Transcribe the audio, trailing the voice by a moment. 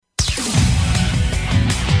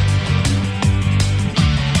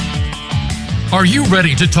Are you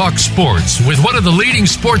ready to talk sports with one of the leading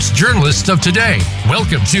sports journalists of today?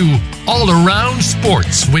 Welcome to All Around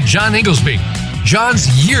Sports with John Inglesby.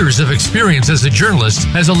 John's years of experience as a journalist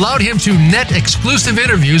has allowed him to net exclusive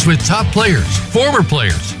interviews with top players, former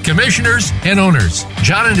players, commissioners, and owners.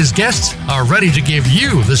 John and his guests are ready to give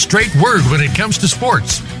you the straight word when it comes to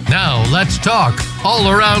sports. Now, let's talk All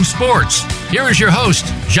Around Sports. Here is your host,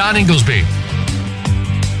 John Inglesby.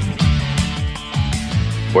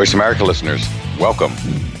 Voice America listeners, welcome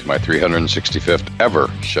to my 365th ever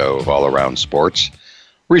show of All Around Sports.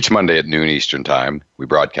 Each Monday at noon Eastern Time, we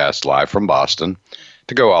broadcast live from Boston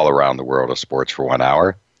to go all around the world of sports for 1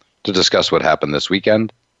 hour to discuss what happened this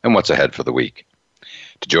weekend and what's ahead for the week.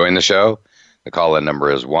 To join the show, the call-in number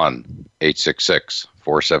is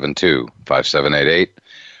 1-866-472-5788,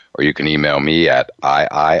 or you can email me at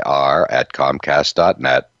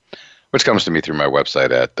iir@comcast.net, which comes to me through my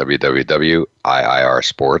website at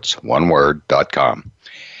www.iirsports.com.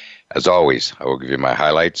 As always, I will give you my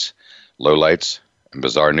highlights, lowlights, and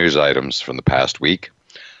bizarre news items from the past week.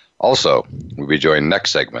 Also, we'll be joined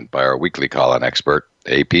next segment by our weekly call-in expert,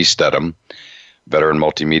 A.P. Stedham, veteran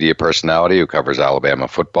multimedia personality who covers Alabama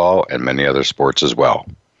football and many other sports as well.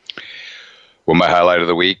 Well, my highlight of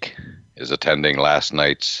the week is attending last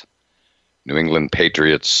night's New England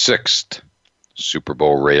Patriots' 6th Super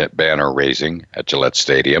Bowl banner raising at Gillette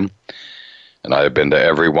Stadium. And I have been to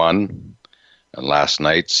every one, and last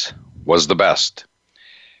night's was the best.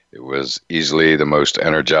 It was easily the most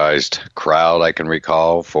energized crowd I can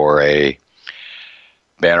recall for a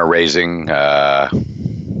banner raising,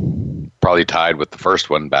 probably tied with the first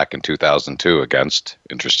one back in 2002 against,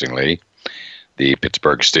 interestingly, the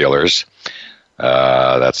Pittsburgh Steelers.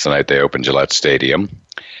 That's the night they opened Gillette Stadium.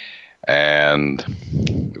 And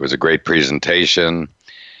it was a great presentation.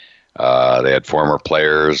 They had former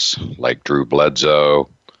players like Drew Bledsoe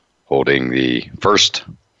holding the first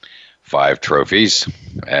 5 trophies.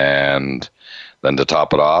 And then to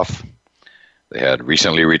top it off, they had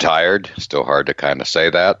recently retired, still hard to kind of say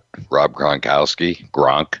that, Rob Gronkowski,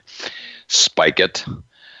 Gronk, spike it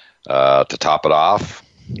to top it off.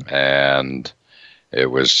 And it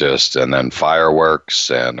was just, and then fireworks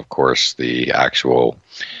and, of course, the actual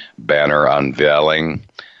banner unveiling.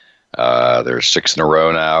 There's 6 in a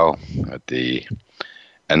row now at the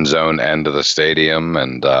end zone end of the stadium,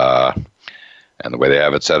 and the way they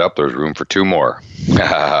have it set up, there's room for 2 more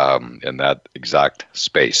in that exact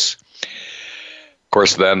space. Of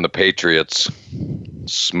course, then the Patriots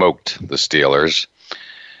smoked the Steelers,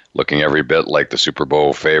 looking every bit like the Super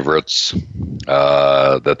Bowl favorites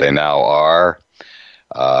that they now are.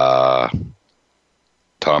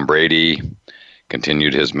 Tom Brady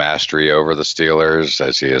continued his mastery over the Steelers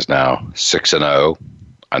as he is now 6-0,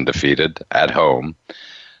 undefeated at home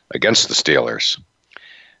against the Steelers.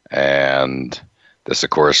 And this, of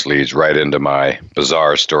course, leads right into my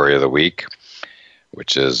bizarre story of the week,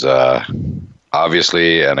 which is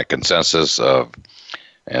obviously and a consensus of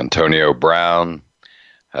Antonio Brown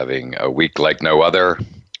having a week like no other,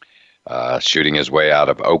 shooting his way out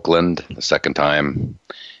of Oakland, the second time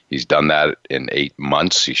he's done that in 8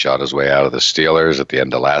 months. He shot his way out of the Steelers at the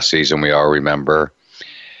end of last season, we all remember.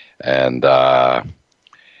 And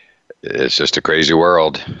it's just a crazy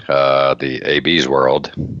world, the AB's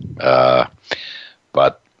world.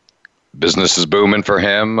 But business is booming for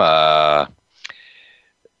him.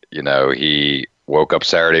 He woke up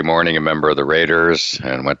Saturday morning a member of the Raiders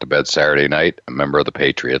and went to bed Saturday night a member of the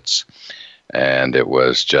Patriots. And it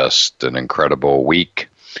was just an incredible week.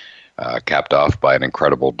 Capped off by an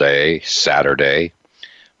incredible day, Saturday,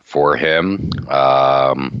 for him.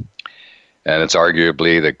 And it's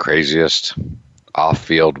arguably the craziest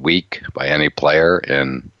off-field week by any player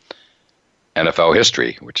in NFL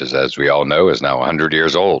history, which is, as we all know, is now 100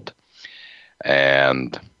 years old.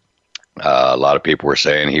 And a lot of people were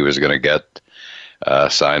saying he was going to get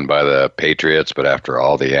signed by the Patriots, but after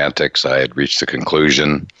all the antics, I had reached the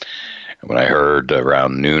conclusion when I heard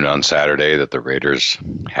around noon on Saturday that the Raiders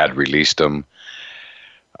had released him.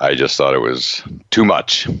 I just thought it was too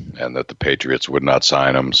much and that the Patriots would not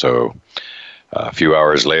sign him. So a few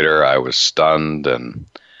hours later, I was stunned and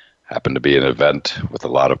happened to be at an event with a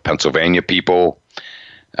lot of Pennsylvania people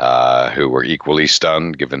who were equally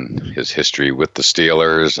stunned given his history with the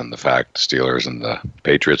Steelers and the fact the Steelers and the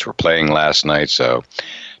Patriots were playing last night. So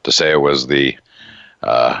to say it was the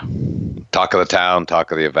talk of the town,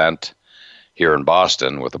 talk of the event here in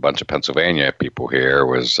Boston with a bunch of Pennsylvania people here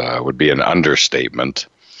would be an understatement.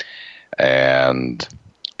 And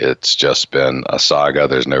it's just been a saga.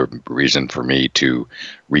 There's no reason for me to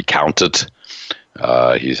recount it.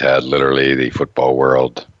 He's had literally the football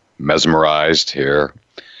world mesmerized here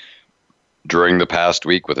during the past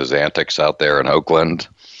week with his antics out there in Oakland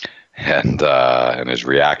and his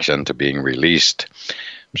reaction to being released.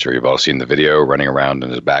 I'm sure you've all seen the video running around in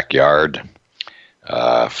his backyard,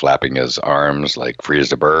 flapping his arms like free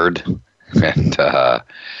as a bird. And,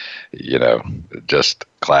 just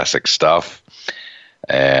classic stuff.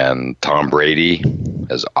 And Tom Brady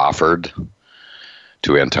has offered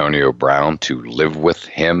to Antonio Brown to live with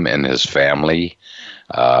him and his family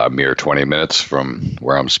a mere 20 minutes from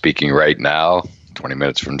where I'm speaking right now, 20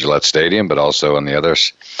 minutes from Gillette Stadium, but also in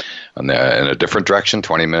a different direction,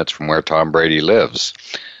 20 minutes from where Tom Brady lives.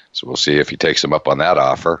 So we'll see if he takes him up on that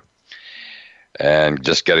offer. And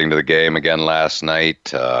just getting to the game again last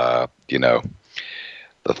night,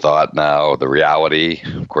 the thought now, the reality,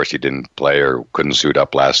 of course he didn't play or couldn't suit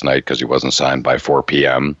up last night because he wasn't signed by 4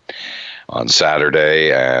 p.m. on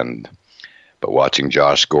Saturday. But watching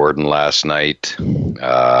Josh Gordon last night,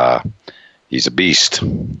 he's a beast.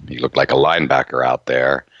 He looked like a linebacker out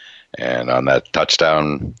there. And on that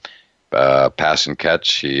touchdown pass and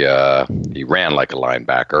catch, he ran like a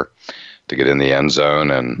linebacker to get in the end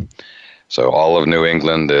zone. And so all of New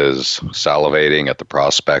England is salivating at the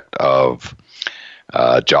prospect of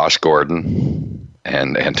Josh Gordon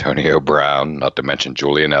and Antonio Brown, not to mention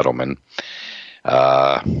Julian Edelman,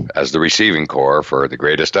 as the receiving core for the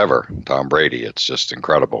greatest ever, Tom Brady. It's just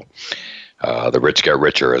incredible. The rich get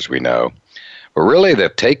richer, as we know. But really, the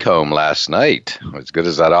take-home last night, as good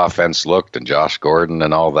as that offense looked and Josh Gordon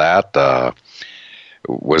and all that,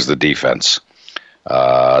 was the defense.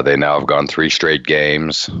 They now have gone 3 straight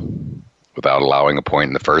games without allowing a point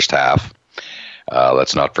in the first half.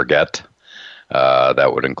 Let's not forget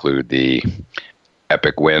that would include the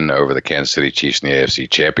epic win over the Kansas City Chiefs in the AFC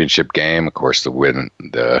Championship game. Of course, the win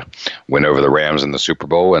over the Rams in the Super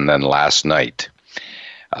Bowl, and then last night.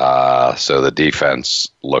 So the defense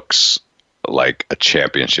looks like a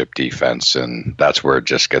championship defense, and that's where it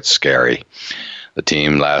just gets scary. The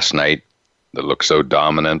team last night that looked so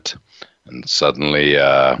dominant, and suddenly,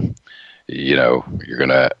 you're going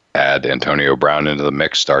to add Antonio Brown into the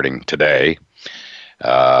mix starting today,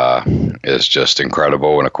 is just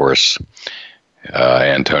incredible. And of course,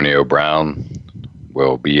 Antonio Brown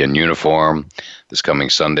will be in uniform this coming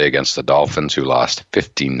Sunday against the Dolphins, who lost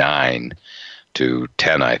 59-10,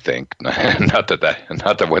 I think. not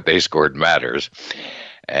that what they scored matters.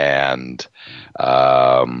 And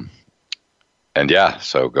yeah,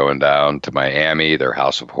 so going down to Miami, their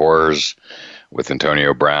house of horrors, with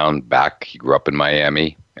Antonio Brown back. He grew up in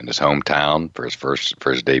Miami, in his hometown, for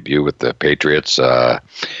his debut with the Patriots.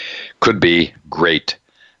 Could be great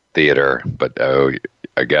theater, but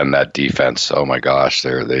again, that defense, oh my gosh,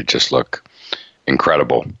 they just look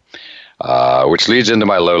incredible. Which leads into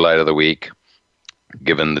my low light of the week,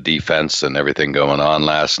 given the defense and everything going on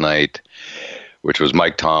last night, which was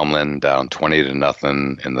Mike Tomlin down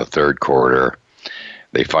 20-0 in the third quarter.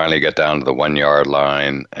 They finally get down to the 1-yard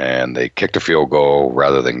line, and they kicked a field goal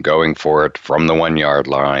rather than going for it from the 1-yard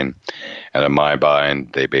line. And in my mind,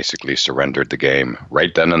 they basically surrendered the game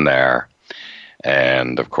right then and there.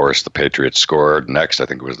 And, of course, the Patriots scored next. I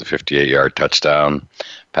think it was the 58-yard touchdown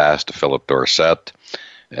pass to Philip Dorsett.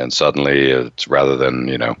 And suddenly it's rather than,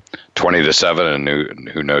 20-7, and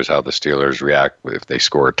who knows how the Steelers react if they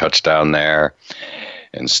score a touchdown there.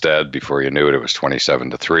 Instead, before you knew it, it was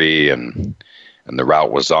 27-3, and the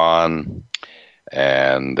route was on.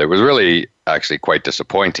 And it was really actually quite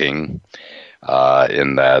disappointing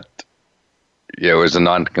in that, it was a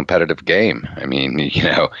non-competitive game. I mean,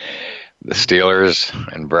 the Steelers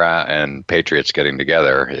and Patriots getting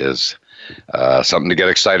together is something to get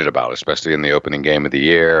excited about, especially in the opening game of the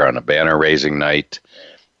year on a banner-raising night.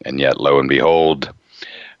 And yet, lo and behold,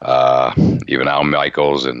 even Al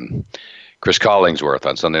Michaels and Chris Collingsworth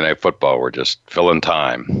on Sunday Night Football were just filling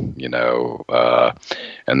time,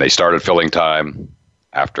 and they started filling time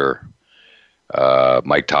after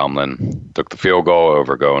Mike Tomlin took the field goal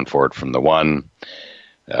over going for it from the 1.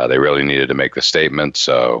 They really needed to make the statement,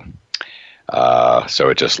 so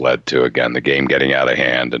it just led to, again, the game getting out of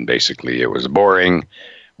hand, and basically it was boring,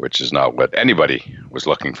 which is not what anybody was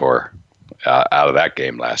looking for out of that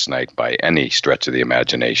game last night by any stretch of the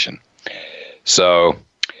imagination. So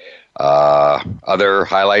other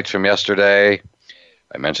highlights from yesterday,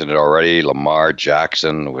 I mentioned it already, Lamar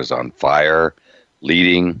Jackson was on fire,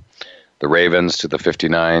 leading the Ravens to the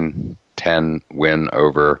 59-10 win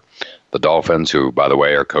over the Dolphins, who, by the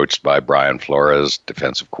way, are coached by Brian Flores,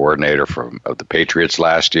 defensive coordinator of the Patriots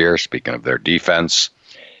last year, speaking of their defense.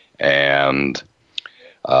 And,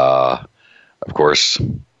 of course,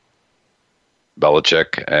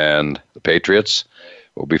 Belichick and the Patriots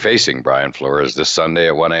will be facing Brian Flores this Sunday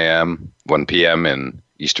at 1 p.m. in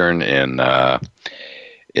Eastern in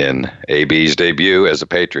AB's debut as a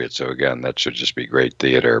Patriot. So again, that should just be great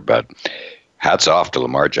theater. But hats off to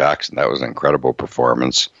Lamar Jackson. That was an incredible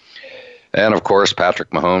performance. And of course,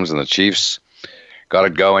 Patrick Mahomes and the Chiefs got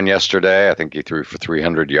it going yesterday. I think he threw for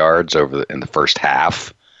 300 yards in the first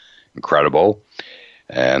half. Incredible.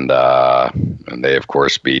 And they, of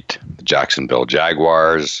course, beat the Jacksonville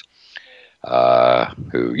Jaguars,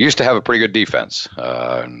 who used to have a pretty good defense.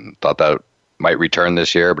 And thought that might return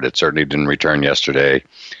this year, but it certainly didn't return yesterday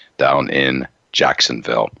down in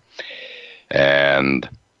Jacksonville. And,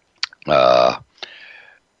 among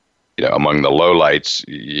the lowlights,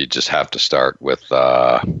 you just have to start with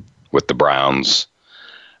the Browns,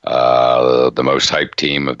 the most hyped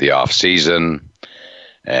team of the offseason.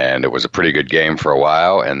 And it was a pretty good game for a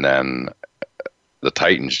while. And then the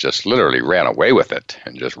Titans just literally ran away with it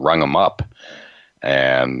and just rung them up.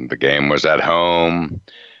 And the game was at home.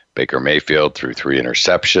 Baker Mayfield threw 3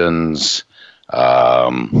 interceptions.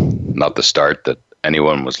 Not the start that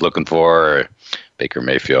anyone was looking for. Baker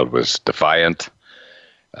Mayfield was defiant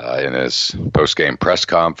in his post-game press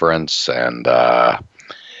conference. And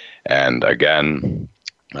again,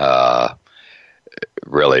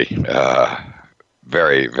 really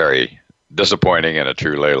very, very disappointing and a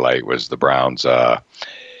true lowlight was the Browns'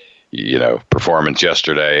 performance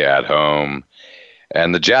yesterday at home.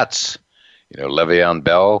 And the Jets, Le'Veon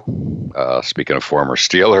Bell, speaking of former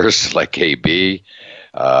Steelers like KB,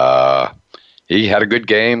 he had a good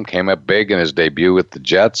game, came up big in his debut with the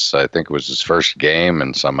Jets. I think it was his first game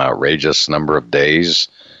in some outrageous number of days,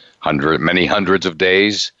 many hundreds of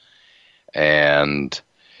days. And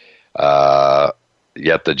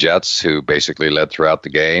yet the Jets, who basically led throughout the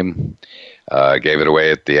game, gave it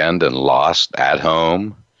away at the end and lost at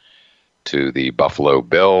home to the Buffalo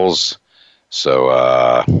Bills.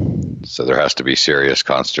 So there has to be serious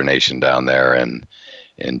consternation down there in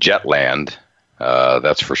Jetland,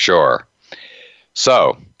 that's for sure.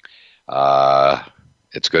 So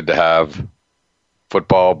it's good to have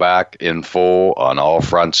football back in full on all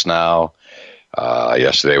fronts now.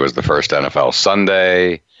 Yesterday was the first NFL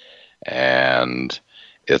Sunday, and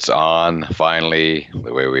it's on finally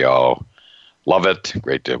the way we all love it.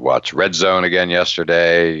 Great to watch Red Zone again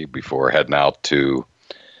yesterday before heading out to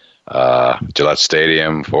Gillette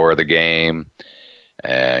Stadium for the game,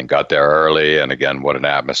 and got there early. And again, what an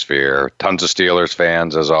atmosphere. Tons of Steelers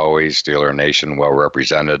fans, as always. Steeler Nation well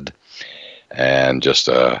represented, and just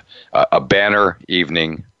a banner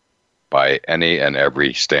evening by any and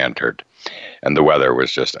every standard. And the weather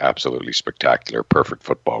was just absolutely spectacular. Perfect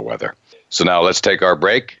football weather. So now let's take our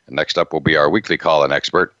break. Next up will be our weekly call-in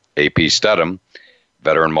expert, AP Stedham,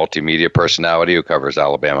 veteran multimedia personality who covers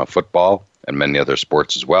Alabama football and many other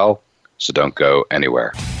sports as well. So don't go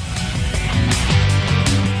anywhere.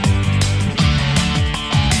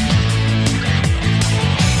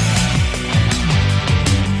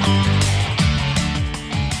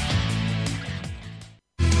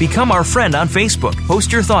 Become our friend on Facebook.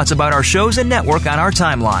 Post your thoughts about our shows and network on our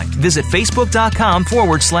timeline. Visit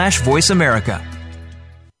Facebook.com/Voice America.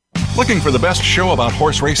 Looking for the best show about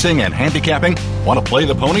horse racing and handicapping? Want to play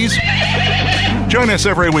the ponies? Join us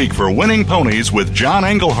every week for Winning Ponies with John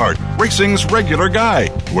Englehart, racing's regular guy,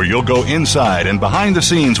 where you'll go inside and behind the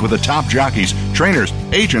scenes with the top jockeys, trainers,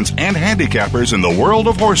 agents, and handicappers in the world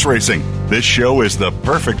of horse racing. This show is the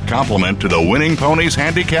perfect complement to the Winning Ponies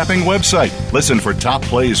handicapping website. Listen for top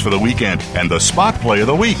plays for the weekend and the spot play of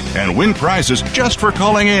the week, and win prizes just for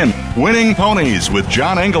calling in. Winning Ponies with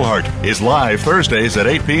John Englehart is live Thursdays at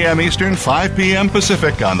 8 p.m. Eastern, 5 p.m.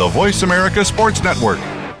 Pacific on the Voice America Sports Network.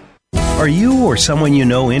 Are you or someone you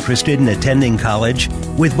know interested in attending college?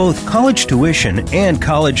 With both college tuition and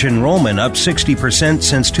college enrollment up 60%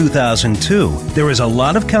 since 2002, there is a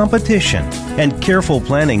lot of competition, and careful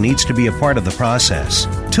planning needs to be a part of the process.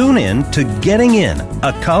 Tune in to Getting In,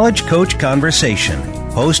 a college coach conversation,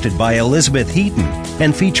 hosted by Elizabeth Heaton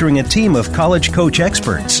and featuring a team of college coach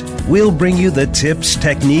experts. We'll bring you the tips,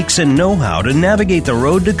 techniques, and know-how to navigate the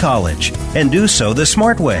road to college and do so the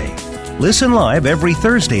smart way. Listen live every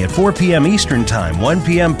Thursday at 4 p.m. Eastern Time, 1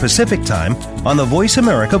 p.m. Pacific Time on the Voice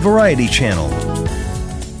America Variety Channel.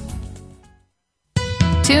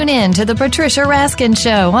 Tune in to The Patricia Raskin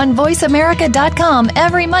Show on VoiceAmerica.com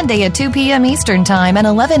every Monday at 2 p.m. Eastern Time and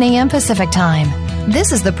 11 a.m. Pacific Time.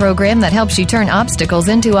 This is the program that helps you turn obstacles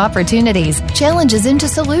into opportunities, challenges into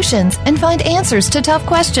solutions, and find answers to tough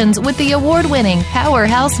questions with the award-winning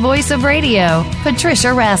powerhouse voice of radio, Patricia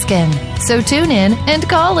Raskin. So tune in and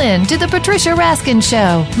call in to The Patricia Raskin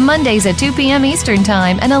Show, Mondays at 2 p.m. Eastern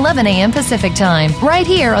Time and 11 a.m. Pacific Time, right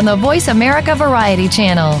here on the Voice America Variety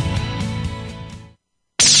Channel.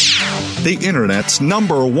 the Internet's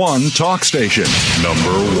 #1 talk station.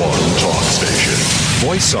 #1 talk station.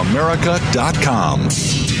 VoiceAmerica.com.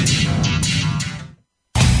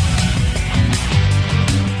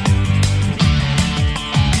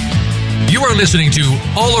 You are listening to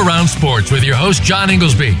All Around Sports with your host, John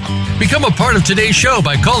Inglesby. Become a part of today's show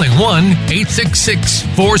by calling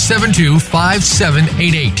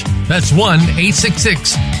 1-866-472-5788. That's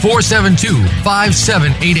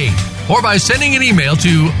 1-866-472-5788. Or by sending an email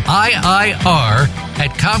to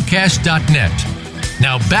iir@comcast.net.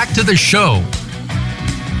 Now back to the show.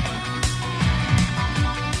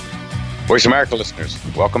 Voice America listeners,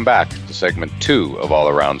 welcome back to segment 2 of All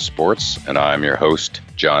Around Sports, and I'm your host,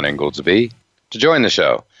 John Inglesby. To join the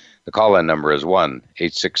show, the call-in number is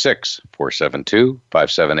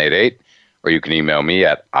 1-866-472-5788, or you can email me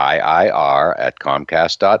at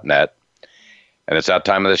iir@comcast.net. And it's that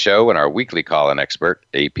time of the show when our weekly call-in expert,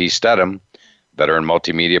 AP Stedham, veteran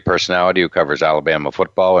multimedia personality who covers Alabama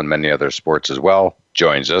football and many other sports as well,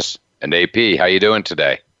 joins us. And AP, how you doing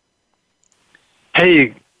today?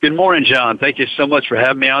 Hey, good morning, John. Thank you so much for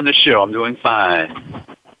having me on the show. I'm doing fine.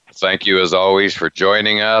 Thank you, as always, for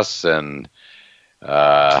joining us. And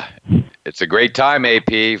it's a great time,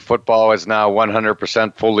 AP. Football is now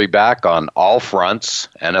 100% fully back on all fronts,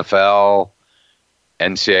 NFL,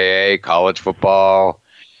 NCAA, college football,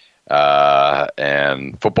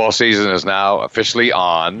 and football season is now officially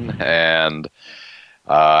on. And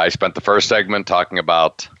I spent the first segment talking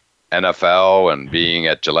about NFL and being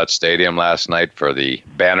at Gillette Stadium last night for the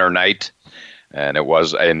banner night. And it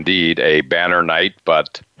was indeed a banner night,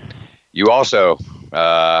 but you also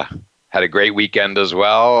had a great weekend as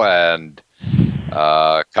well, and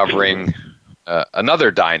covering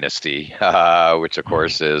another dynasty, which of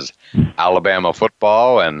course is Alabama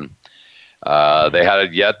football, and they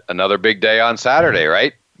had yet another big day on Saturday,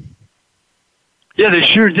 right? Yeah, they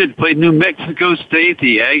sure did. Played New Mexico State,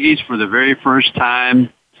 the Aggies, for the very first time,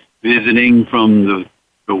 visiting from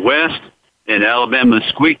the West, and Alabama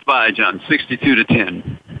squeaked by, John,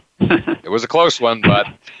 62-10. It was a close one, but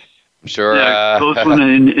I'm sure. Yeah, close one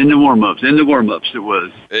in the warm-ups. In the warm-ups, it was.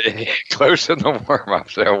 Close in the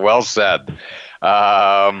warm-ups. Well said.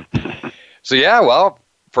 So, yeah, well,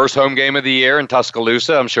 first home game of the year in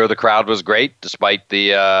Tuscaloosa. I'm sure the crowd was great, despite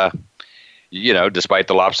the, despite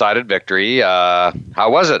the lopsided victory. How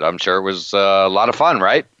was it? I'm sure it was a lot of fun,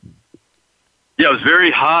 right? Yeah, it was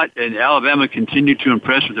very hot, and Alabama continued to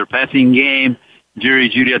impress with their passing game. Jerry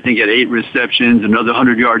Jeudy, I think, had 8 receptions, another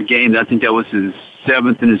 100-yard game. I think that was his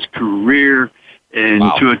 7th in his career. And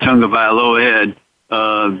wow. Tua Tagovailoa had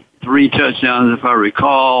 3 touchdowns, if I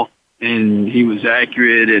recall, and he was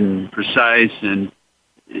accurate and precise. And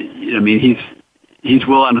I mean, he's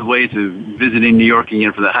well on his way to visiting New York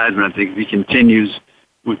again for the Heisman, I think, if he continues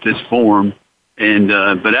with this form. And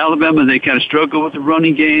but Alabama, they kind of struggled with the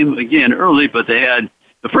running game again early, but they had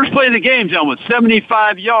the first play of the game, John, was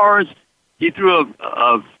 75 yards. He threw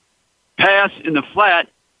a pass in the flat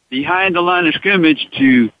behind the line of scrimmage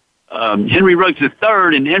to Henry Ruggs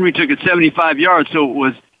III, and Henry took it 75 yards, so it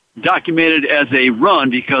was documented as a run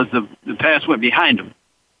because the pass went behind him.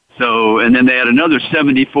 So, and then they had another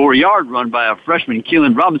 74-yard run by a freshman,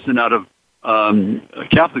 Keelan Robinson, out of a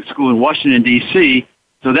Catholic school in Washington, D.C.,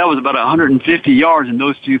 so that was about 150 yards in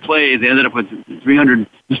those 2 plays. They ended up with 300,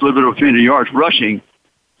 just a little bit over 300 yards rushing.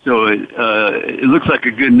 So it looks like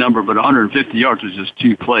a good number, but 150 yards was just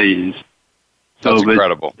 2 plays. So, that's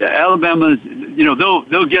incredible. Alabama,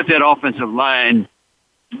 they'll get that offensive line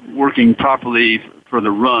working properly for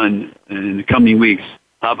the run in the coming weeks,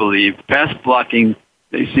 I believe. Pass blocking,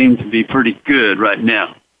 they seem to be pretty good right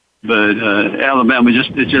now. But Alabama,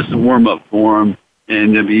 it's just a warm-up for them.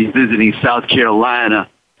 And they'll be visiting South Carolina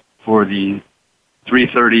for the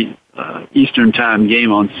 3:30 Eastern Time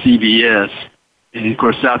game on CBS. And, of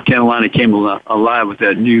course, South Carolina came alive with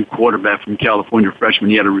that new quarterback from California, freshman.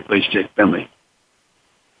 He had to replace Jake Bentley.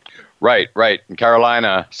 Right. And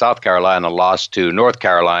South Carolina lost to North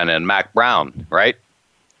Carolina and Mack Brown, right?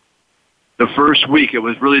 The first week, it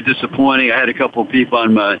was really disappointing. I had a couple of people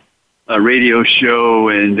on my radio show,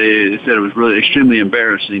 and they said it was really extremely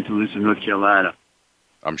embarrassing to lose to North Carolina.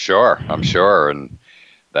 I'm sure. And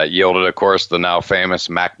that yielded, of course, the now famous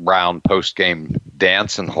Mack Brown post-game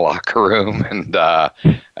dance in the locker room. And I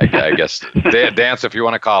guess dance, if you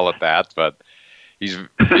want to call it that. But he's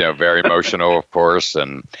very emotional, of course.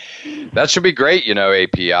 And that should be great,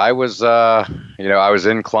 AP. I was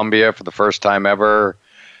in Columbia for the first time ever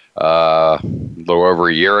a little over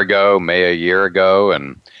a year ago, May a year ago,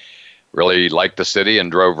 and really liked the city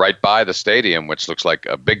and drove right by the stadium, which looks like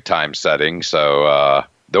a big-time setting. So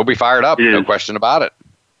they'll be fired up, no question about it.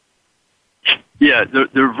 Yeah,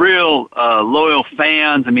 they're real loyal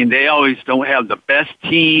fans. I mean, they always don't have the best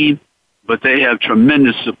team, but they have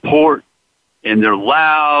tremendous support, and they're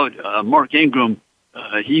loud. Mark Ingram,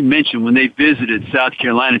 he mentioned when they visited South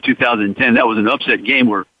Carolina in 2010, that was an upset game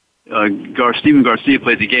where Stephen Garcia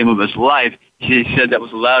played the game of his life. He said that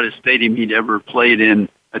was the loudest stadium he'd ever played in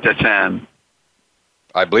at that time.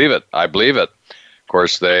 I believe it. Of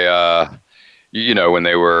course, they,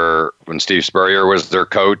 when Steve Spurrier was their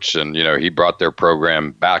coach, and he brought their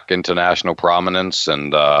program back into national prominence,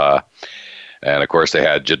 and of course they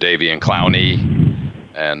had Jadeveon Clowney,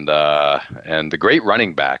 and the great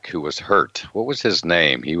running back who was hurt. What was his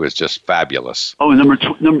name? He was just fabulous. Oh, number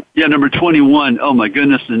 21. Oh my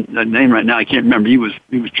goodness, that name right now I can't remember. He was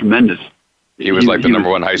tremendous. He was like the number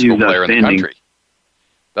one high school player in the country.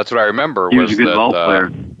 That's what I remember. He was a good ball player.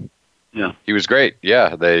 Yeah, he was great.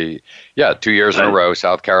 Yeah, 2 years in a row,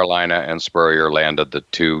 South Carolina and Spurrier landed the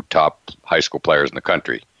two top high school players in the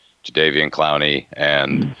country, Jadeveon Clowney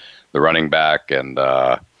and the running back, and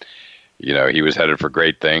he was headed for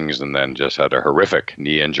great things, and then just had a horrific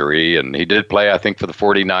knee injury, and he did play, I think, for the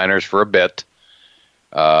 49ers for a bit.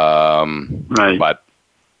 Right, but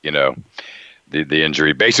the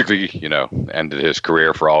injury basically, ended his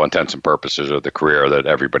career for all intents and purposes, or the career that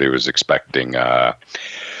everybody was expecting.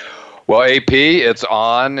 Well, AP, it's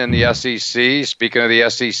on in the SEC. Speaking of the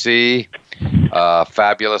SEC,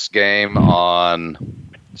 fabulous game on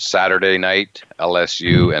Saturday night,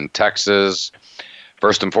 LSU and Texas.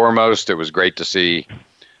 First and foremost, it was great to see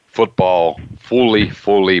football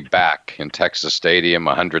fully back in Texas Stadium,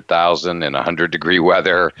 100,000 in 100-degree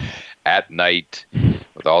weather at night,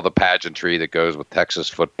 with all the pageantry that goes with Texas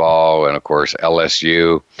football, and of course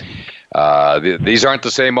LSU. These aren't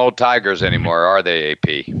the same old Tigers anymore, are they,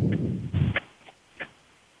 AP?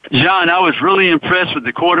 John, I was really impressed with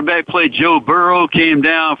the quarterback play. Joe Burrow came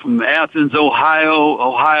down from Athens,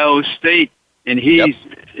 Ohio State, and he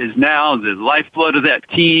is now the lifeblood of that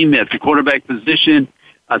team at the quarterback position.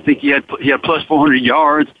 I think he had plus 400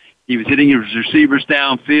 yards. He was hitting his receivers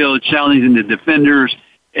downfield, challenging the defenders.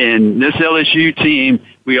 And this LSU team,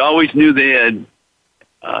 we always knew they had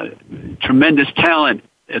tremendous talent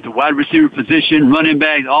at the wide receiver position, running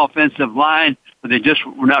back, offensive line, but they just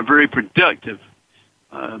were not very productive.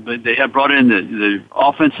 But they had brought in the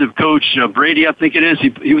offensive coach, Brady, I think it is.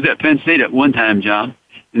 He was at Penn State at one time, John.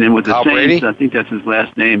 And then with the Saints, Brady? I think that's his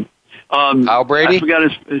last name. Kyle Brady? I forgot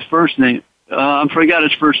his first name. Forgot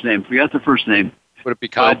the first name. Would it be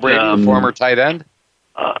Kyle Brady, the former tight end?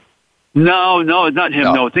 No, it's not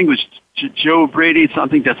him. No, I think it was Joe Brady. I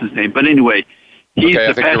think that's his name. But anyway, he's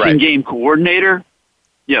the passing game coordinator.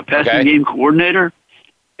 Yeah, game coordinator.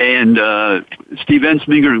 And Steve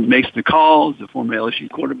Ensminger makes the calls, the former LSU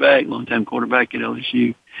quarterback, longtime quarterback at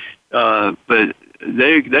LSU. But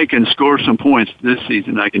they can score some points this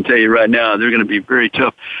season, I can tell you right now. They're going to be very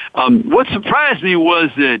tough. What surprised me was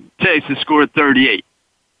that Texas scored 38,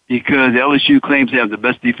 because LSU claims they have the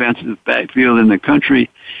best defensive backfield in the country,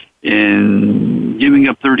 and giving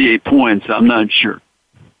up 38 points, I'm not sure.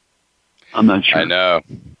 I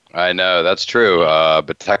know. That's true.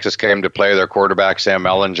 But Texas came to play. Their quarterback, Sam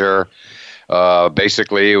Ehlinger,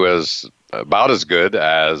 basically was about as good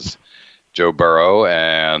as Joe Burrow.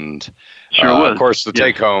 And of course, the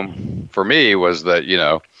take home for me was that,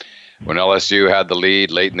 when LSU had the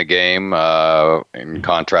lead late in the game, in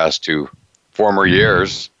contrast to former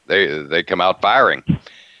years, they come out firing,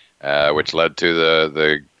 which led to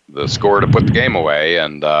the score to put the game away.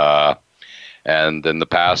 And in the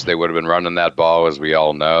past, they would have been running that ball, as we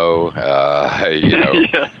all know,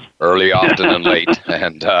 early, often, and late.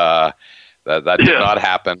 And that did not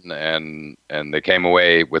happen, and they came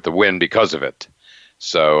away with the win because of it.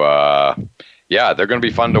 So, they're going to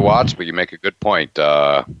be fun to watch, but you make a good point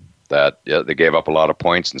that they gave up a lot of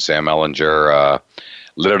points, and Sam Ehlinger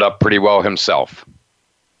lit it up pretty well himself.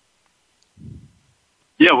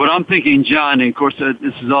 Yeah, what I'm thinking, John, and of course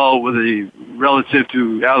this is all relative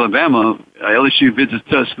to Alabama. LSU visits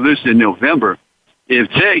Tuscaloosa in November. If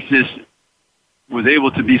Texas was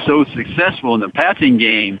able to be so successful in the passing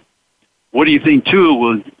game, what do you think Tua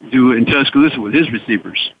will do in Tuscaloosa with his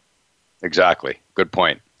receivers? Exactly. Good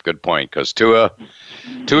point. Because Tua's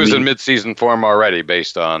in midseason form already,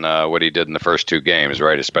 based on what he did in the first two games,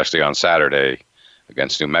 right? Especially on Saturday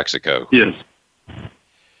against New Mexico. Yes.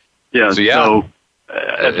 Yeah. So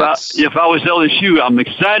if I was LSU, I'm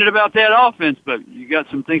excited about that offense, but you got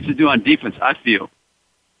some things to do on defense, I feel.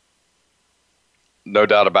 No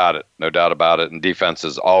doubt about it. And defense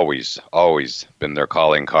has always been their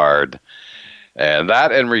calling card. And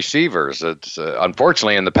that and receivers. It's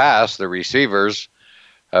unfortunately in the past, the receivers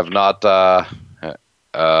have not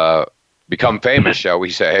become famous, shall we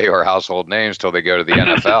say, or household names till they go to the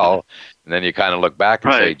NFL. And then you kind of look back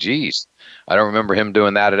and say, geez, I don't remember him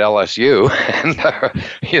doing that at LSU. And,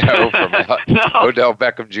 from Odell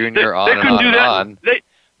Beckham Jr. on.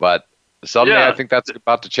 But suddenly I think that's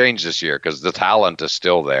about to change this year because the talent is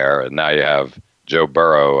still there. And now you have Joe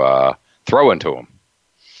Burrow throwing to him.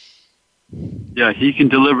 Yeah, he can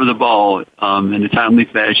deliver the ball in a timely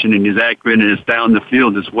fashion, and he's accurate, and it's down the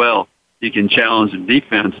field as well. He can challenge the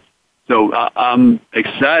defense. So I'm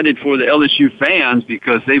excited for the LSU fans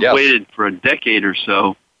because they've waited for a decade or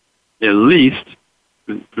so, at least,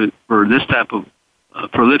 for this type of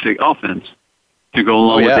prolific offense to go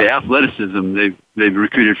along with the athleticism they've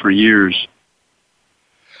recruited for years.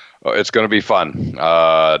 Well, it's going to be fun,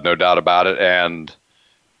 no doubt about it. And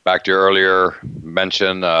back to your earlier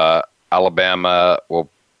mention, Alabama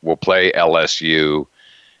will play LSU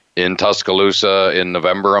in Tuscaloosa in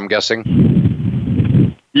November, I'm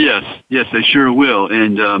guessing? Yes, they sure will.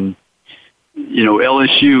 And,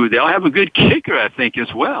 LSU, they'll have a good kicker, I think,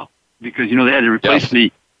 as well, because, they had to replace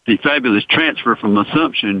the fabulous transfer from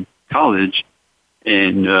Assumption College.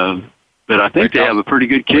 And but I think they have a pretty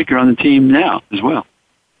good kicker on the team now as well.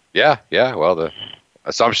 Yeah. Well, the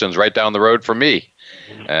Assumption's right down the road from me.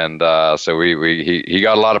 And so he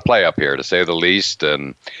got a lot of play up here, to say the least,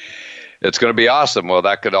 and it's going to be awesome. Well,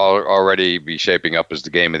 that could already be shaping up as the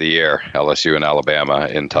game of the year, LSU and Alabama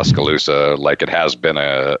in Tuscaloosa, like it has been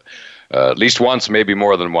at least once, maybe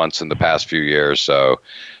more than once in the past few years. So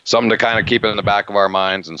something to kind of keep in the back of our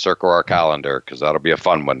minds and circle our calendar, because that'll be a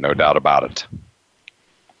fun one, no doubt about it.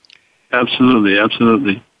 Absolutely.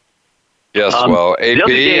 Yes, well, AP,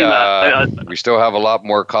 we still have a lot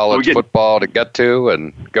more college football to get to,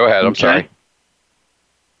 and go ahead, I'm sorry.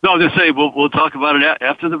 No, I was going to say, we'll talk about it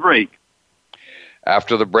after the break.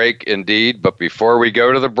 After the break, indeed, but before we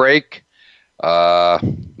go to the break, let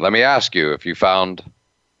me ask you, if you found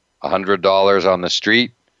 $100 on the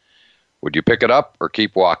street, would you pick it up or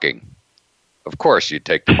keep walking? Of course you'd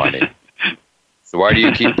take the money. So why do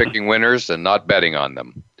you keep picking winners and not betting on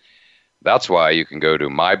them? That's why you can go to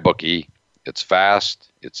MyBookie. It's fast,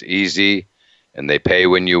 it's easy, and they pay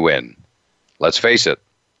when you win. Let's face it,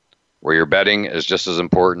 where you're betting is just as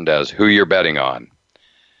important as who you're betting on.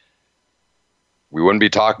 We wouldn't be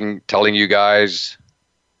telling you guys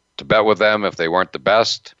to bet with them if they weren't the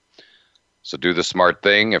best. So do the smart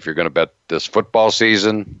thing. If you're going to bet this football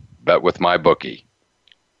season, bet with MyBookie.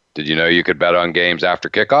 Did you know you could bet on games after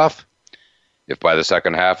kickoff? If by the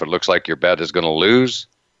second half it looks like your bet is going to lose,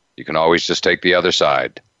 you can always just take the other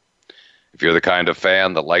side. If you're the kind of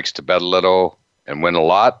fan that likes to bet a little and win a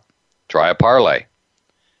lot, try a parlay.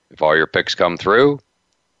 If all your picks come through,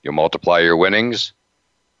 you'll multiply your winnings.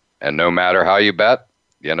 And no matter how you bet,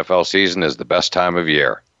 the NFL season is the best time of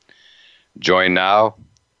year. Join now,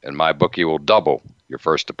 and MyBookie will double your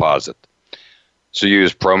first deposit. So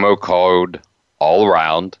use promo code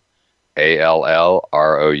ALLROUND, ALLROUND,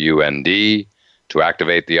 to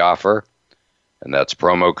activate the offer. And that's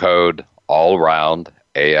promo code ALLROUND,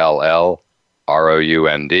 ALLROUND,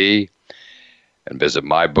 and visit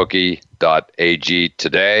mybookie.ag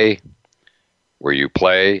today, where you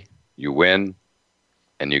play, you win,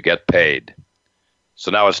 and you get paid.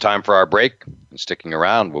 So now it's time for our break, and sticking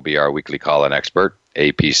around will be our weekly call-in expert,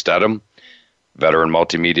 AP Stedham, veteran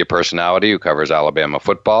multimedia personality who covers Alabama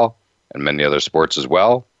football and many other sports as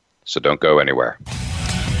well, so don't go anywhere.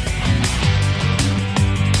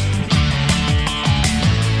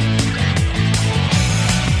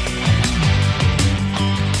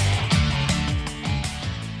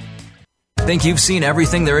 Think you've seen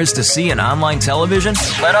everything there is to see in online television?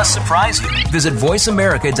 Let us surprise you. Visit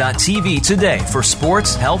voiceamerica.tv today for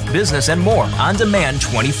sports, health, business, and more on demand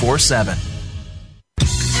 24/7.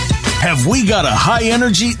 Have we got a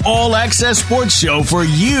high-energy, all-access sports show for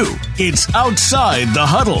you? It's Outside the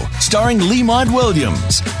Huddle, starring Lemont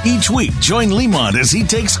Williams. Each week, join Lemont as he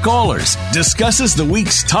takes callers, discusses the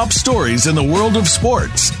week's top stories in the world of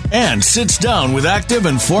sports, and sits down with active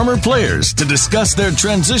and former players to discuss their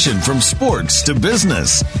transition from sports to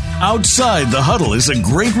business. Outside the Huddle is a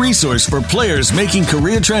great resource for players making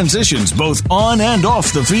career transitions both on and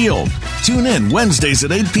off the field. Tune in Wednesdays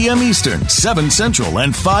at 8 p.m. Eastern, 7 Central,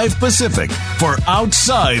 and 5 Pacific for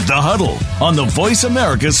Outside the Huddle on the Voice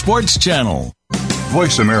America Sports Channel.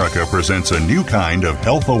 Voice America presents a new kind of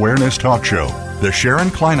health awareness talk show, the Sharon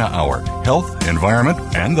Kleina Hour, Health, Environment,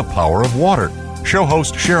 and the Power of Water. Show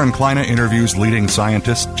host Sharon Kleina interviews leading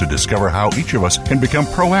scientists to discover how each of us can become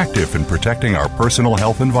proactive in protecting our personal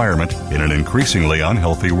health environment in an increasingly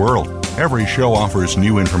unhealthy world. Every show offers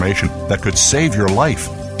new information that could save your life.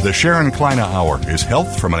 The Sharon Kleina Hour is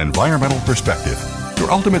health from an environmental perspective.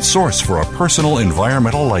 your ultimate source for a personal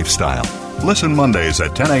environmental lifestyle. Listen Mondays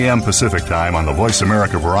at 10 a.m. Pacific Time on the Voice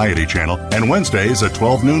America Variety Channel and Wednesdays at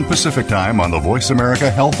 12 noon Pacific Time on the Voice America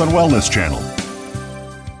Health and Wellness Channel.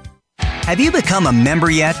 Have you become a member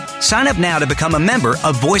yet? Sign up now to become a member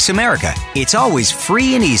of Voice America. It's always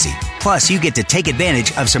free and easy. Plus, you get to take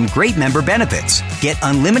advantage of some great member benefits. Get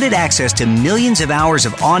unlimited access to millions of hours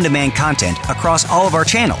of on-demand content across all of our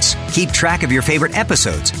channels. Keep track of your favorite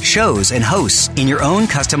episodes, shows, and hosts in your own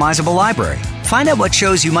customizable library. Find out what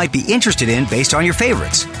shows you might be interested in based on your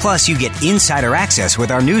favorites. Plus, you get insider access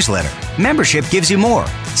with our newsletter. Membership gives you more.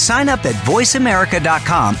 Sign up at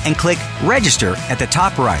voiceamerica.com and click Register at the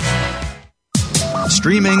top right.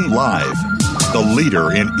 Streaming live, the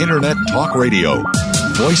leader in Internet talk radio,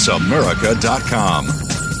 voiceamerica.com.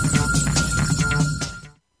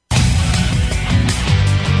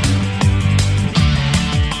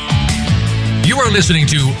 You are listening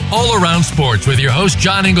to All Around Sports with your host,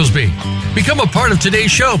 John Inglesby. Become a part of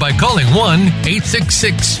today's show by calling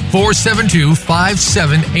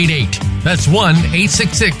 1-866-472-5788. That's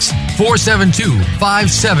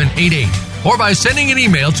 1-866-472-5788. Or by sending an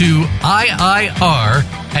email to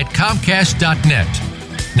iir@comcast.net.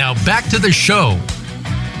 Now back to the show.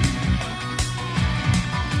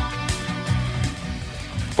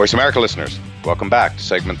 Voice America listeners, welcome back to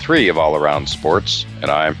segment 3 of All Around Sports, and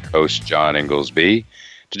I'm host John Inglesby.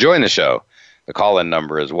 To join the show, the call-in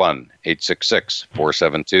number is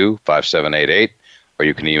 1-866-472-5788, or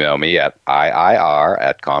you can email me at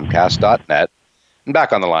iir@comcast.net. And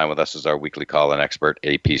back on the line with us is our weekly call-in expert,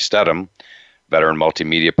 AP Stedham, veteran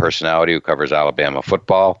multimedia personality who covers Alabama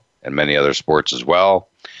football and many other sports as well.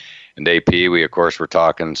 And AP, we, of course, were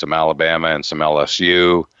talking some Alabama and some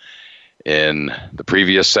LSU. In the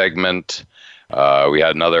previous segment, we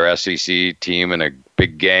had another SEC team in a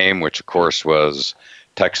big game, which, of course, was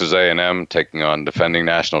Texas A&M taking on defending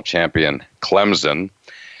national champion Clemson.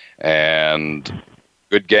 And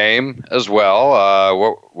good game as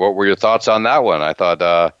well. What were your thoughts on that one? I thought,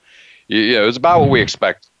 it was about what we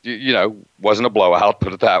expect. Wasn't a blowout,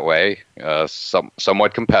 put it that way.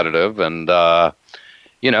 Somewhat competitive and,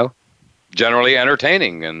 generally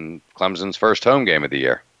entertaining in Clemson's first home game of the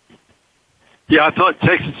year. Yeah, I thought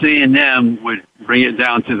Texas A&M would bring it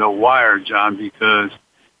down to the wire, John, because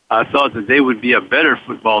I thought that they would be a better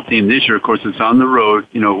football team this year. Of course, it's on the road.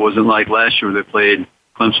 It wasn't like last year they played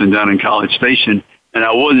Clemson down in College Station. And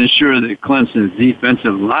I wasn't sure that Clemson's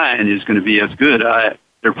defensive line is going to be as good.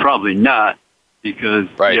 They're probably not, because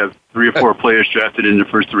you have 3 or 4 players drafted in the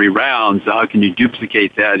first 3 rounds. How can you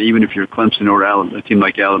duplicate that, even if you're Clemson or a team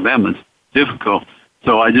like Alabama? It's difficult.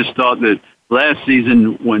 So I just thought that last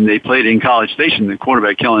season when they played in College Station, the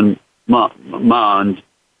quarterback, Kellen Mond,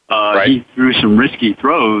 he threw some risky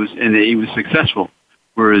throws, and he was successful,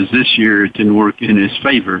 whereas this year it didn't work in his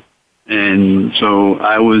favor. And so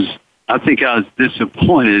I think I was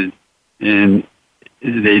disappointed, and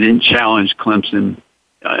they didn't challenge Clemson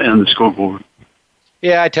on the scoreboard.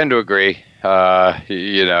 Yeah, I tend to agree. I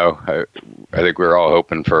think we're all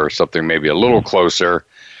hoping for something maybe a little closer.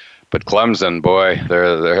 But Clemson, boy,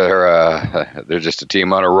 they're just a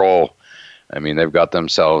team on a roll. I mean, they've got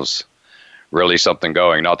themselves really something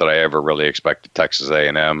going. Not that I ever really expected Texas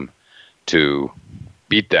A&M to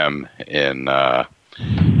beat them in Death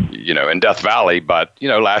Valley, but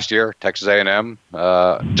last year Texas A&M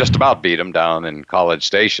just about beat them down in College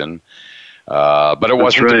Station, but it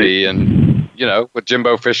wasn't to be. And with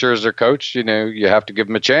Jimbo Fisher as their coach, you have to give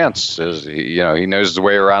him a chance. He knows his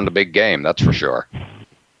way around a big game, that's for sure.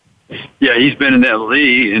 Yeah, he's been in that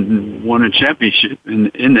league and won a championship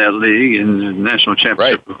in that league, and the national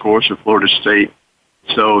championship, of course, at Florida State.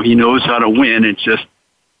 So he knows how to win. It's just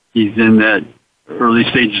he's in that early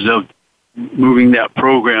stages of moving that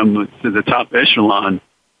program to the top echelon.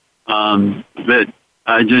 But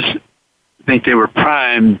I just think they were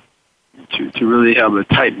primed to really have a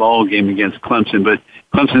tight ball game against Clemson. But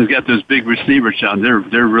Clemson's got those big receivers, John. They're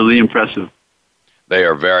really impressive. They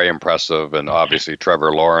are very impressive, and obviously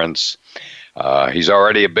Trevor Lawrence, he's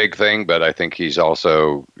already a big thing, but I think he's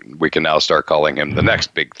also, we can now start calling him the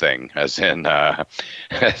next big thing, as in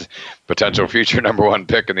potential future number 1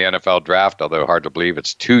 pick in the NFL draft, although hard to believe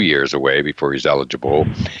it's 2 years away before he's eligible.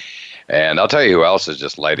 And I'll tell you who else is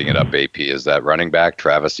just lighting it up, AP, is that running back,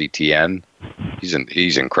 Travis Etienne. He's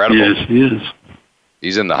incredible. Yes, he is.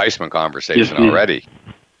 He's in the Heisman conversation already.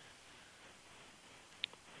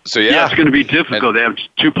 So yeah, it's going to be difficult. They have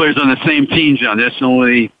 2 players on the same team, John. That's the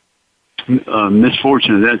only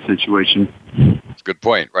misfortune of that situation. That's a good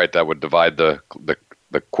point, right? That would divide the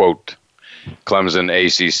quote Clemson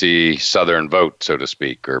ACC Southern vote, so to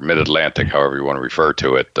speak, or Mid-Atlantic, however you want to refer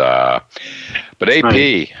to it. But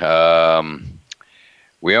AP,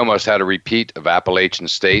 we almost had a repeat of Appalachian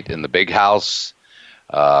State in the Big House.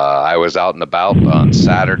 I was out and about on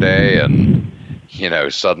Saturday, and,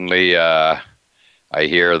 suddenly I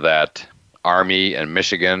hear that Army and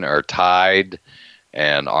Michigan are tied,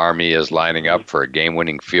 and Army is lining up for a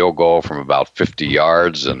game-winning field goal from about 50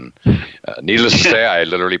 yards. And needless to say, I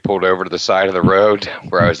literally pulled over to the side of the road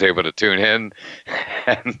where I was able to tune in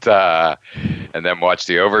and then watch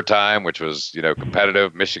the overtime, which was,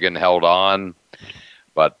 competitive. Michigan held on.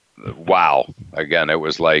 But, wow, again, it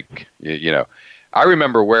was like, I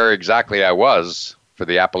remember where exactly I was for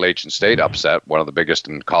the Appalachian State upset, one of the biggest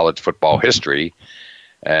in college football history.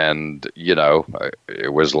 And,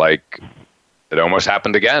 it was like it almost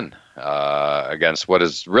happened again against what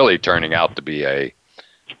is really turning out to be a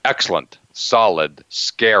excellent, solid,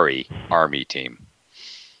 scary Army team.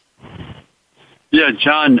 Yeah,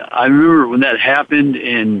 John, I remember when that happened,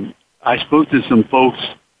 and I spoke to some folks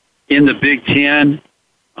in the Big Ten,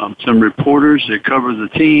 some reporters that cover the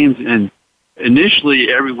teams, and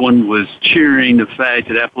initially everyone was cheering the fact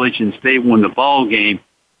that Appalachian State won the ball game,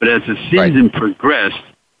 but as the season progressed,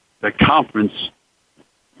 the conference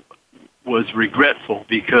was regretful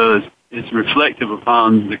because it's reflective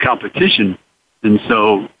upon the competition. And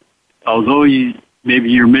so, although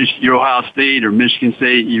maybe you're Ohio State or Michigan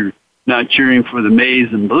State, you're not cheering for the maize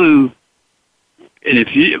and blue. And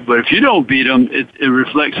if you don't beat them, it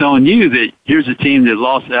reflects on you that here's a team that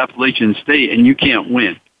lost to Appalachian State and you can't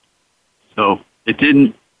win. So it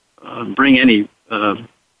didn't bring any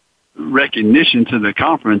recognition to the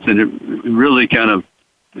conference, and it really kind of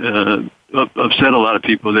upset a lot of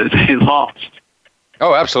people that they lost.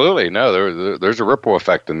 Oh, absolutely. No, there's a ripple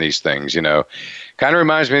effect in these things, Kind of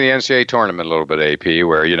reminds me of the NCAA tournament a little bit, AP,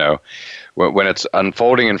 where, when it's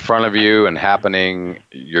unfolding in front of you and happening,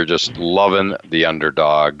 you're just loving the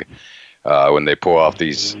underdog. When they pull off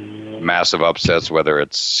these massive upsets, whether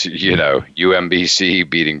it's, UMBC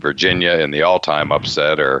beating Virginia in the all-time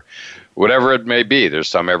upset or whatever it may be. There's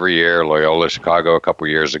some every year, Loyola Chicago a couple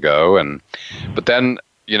years ago. But then,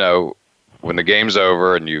 when the game's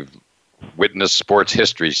over and you've witnessed sports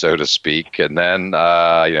history, so to speak, and then,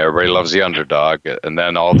 everybody loves the underdog. And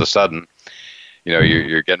then all of a sudden,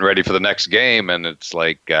 you're getting ready for the next game, and it's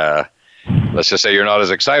like, let's just say you're not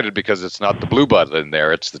as excited because it's not the blue blood in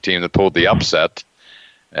there. It's the team that pulled the upset.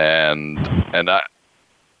 And I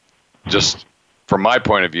just, from my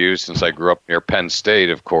point of view, since I grew up near Penn State,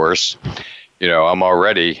 of course, I'm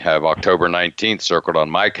already have October 19th circled on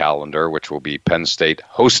my calendar, which will be Penn State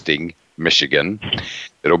hosting Michigan.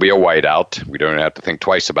 It'll be a whiteout. We don't have to think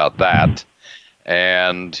twice about that.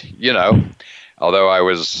 And, although I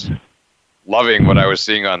was loving what I was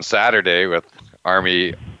seeing on Saturday with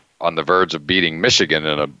Army on the verge of beating Michigan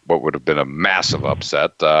in what would have been a massive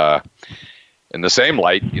upset, in the same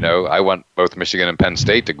light, I want both Michigan and Penn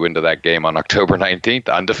State to go into that game on October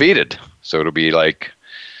 19th undefeated. So it'll be like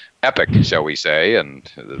epic, shall we say, and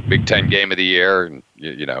the Big Ten game of the year, and,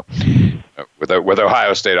 with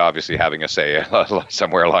Ohio State obviously having a say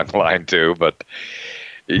somewhere along the line too. But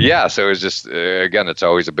yeah, so it's just, again, it's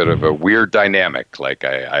always a bit of a weird dynamic. Like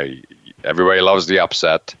everybody loves the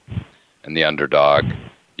upset and the underdog,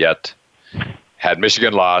 yet had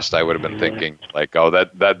Michigan lost, I would have been thinking like, oh,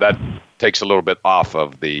 that takes a little bit off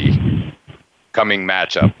of the coming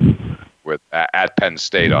matchup at Penn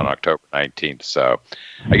State on October 19th. So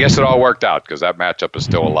I guess it all worked out because that matchup is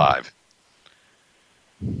still alive.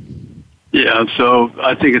 Yeah, so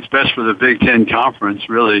I think it's best for the Big Ten Conference,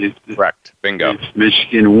 really. Correct. Bingo. If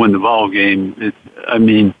Michigan won the ball game,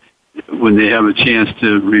 when they have a chance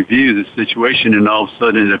to review the situation and all of a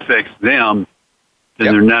sudden it affects them,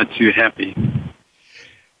 then they're not too happy.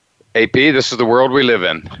 AP, this is the world we live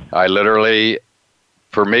in. I literally,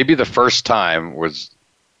 for maybe the first time, was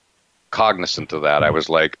cognizant of that. I was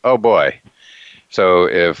like, oh boy. So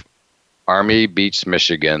if Army beats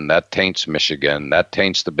Michigan, that taints Michigan, that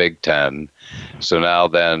taints the Big Ten. So now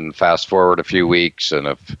then fast forward a few weeks, and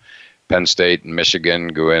if Penn State and Michigan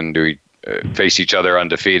go in to face each other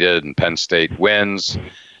undefeated and Penn State wins,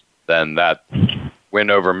 then that win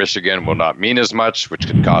over Michigan will not mean as much, which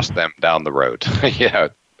could cost them down the road.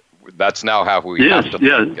 That's now how we have to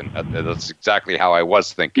think. And that's exactly how I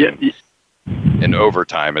was thinking in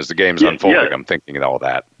overtime as the game's unfolding. I'm thinking all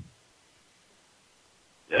that.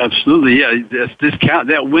 Absolutely, yeah.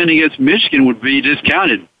 That win against Michigan would be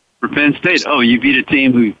discounted for Penn State. Oh, you beat a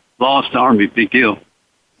team who lost to Army, big deal.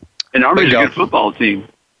 And Army's a good football team.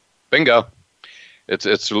 Bingo.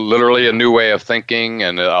 It's literally a new way of thinking,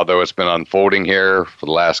 and although it's been unfolding here for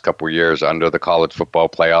the last couple of years under the college football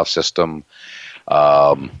playoff system,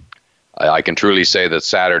 I can truly say that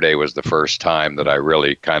Saturday was the first time that I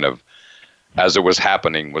really kind of, as it was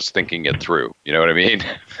happening, was thinking it through. You know what I mean?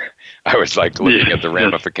 I was like looking at the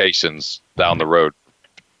ramifications down the road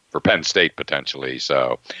for Penn State potentially.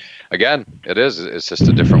 So, again, it's just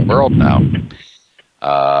a different world now.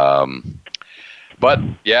 But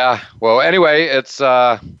yeah, well, anyway, it's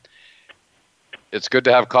good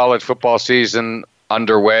to have college football season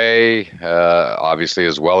underway, obviously,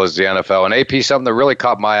 as well as the NFL. And AP, something that really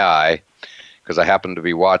caught my eye, because I happened to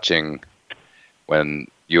be watching when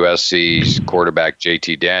USC's quarterback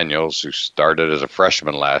JT Daniels, who started as a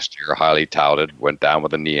freshman last year, highly touted, went down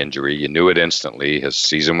with a knee injury. You knew it instantly. His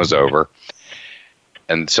season was over.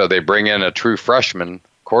 And so they bring in a true freshman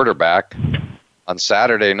quarterback on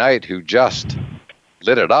Saturday night who just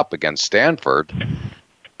lit it up against Stanford.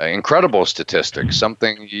 Incredible statistics,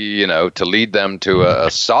 something, to lead them to a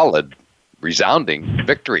solid, resounding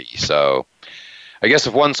victory. So I guess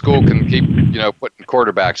if one school can keep, putting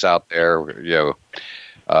quarterbacks out there,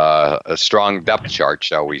 a strong depth chart,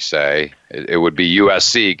 shall we say, it would be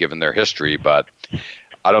USC given their history, but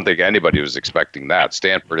I don't think anybody was expecting that.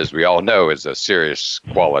 Stanford, as we all know, is a serious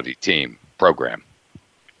quality team program.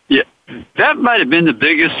 Yeah, that might have been the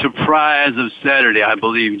biggest surprise of Saturday, I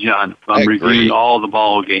believe, John, if I'm reviewing all the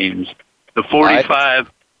ball games. The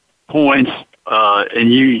 45 points,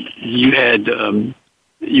 and you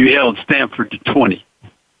held Stanford to 20.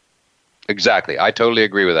 Exactly. I totally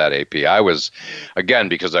agree with that, AP. I was, again,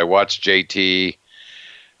 because I watched JT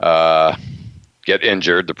get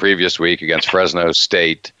injured the previous week against Fresno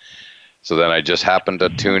State. So then I just happened to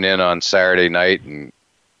tune in on Saturday night and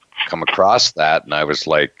come across that, and I was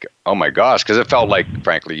like, oh my gosh, because it felt like,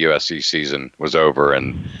 frankly, USC season was over,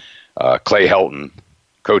 and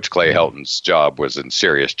Coach Clay Helton's job was in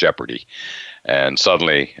serious jeopardy. And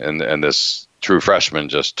suddenly, and this true freshman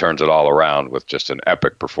just turns it all around with just an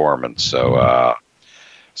epic performance. So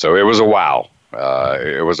it was a wow.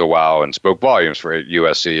 It was a wow, and spoke volumes for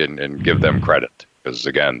USC, and give them credit, because,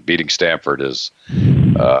 again, beating Stanford is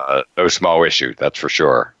no small issue, that's for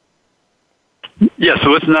sure. Yeah,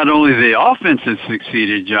 so it's not only the offense that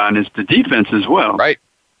succeeded, John, it's the defense as well. Right,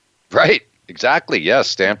 exactly. Yes,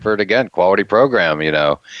 Stanford, again, quality program,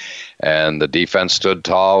 and the defense stood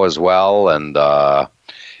tall as well, and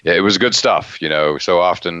it was good stuff. So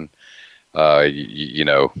often,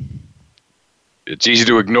 it's easy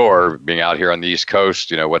to ignore being out here on the East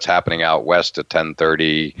Coast, what's happening out west at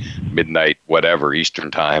 10:30, midnight, whatever, Eastern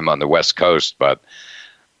time on the West Coast, but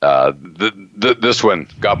this one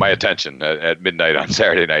got my attention at midnight on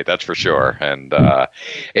Saturday night, that's for sure. And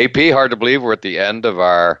AP, hard to believe we're at the end of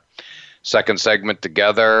our second segment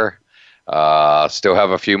together. Still have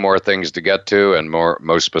a few more things to get to, and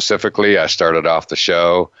most specifically, I started off the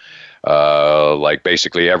show like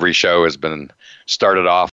basically every show has been started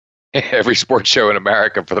off, every sports show in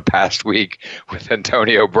America for the past week, with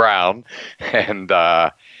Antonio Brown, and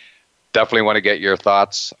definitely want to get your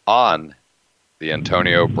thoughts on the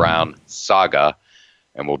Antonio Brown saga,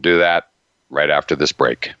 and we'll do that right after this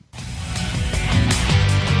break.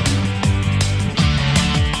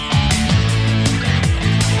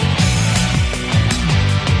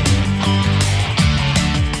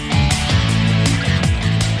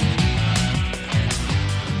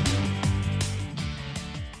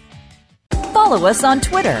 Follow us on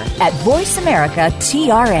Twitter at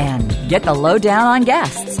VoiceAmericaTRN. Get the lowdown on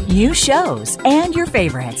guests, new shows, and your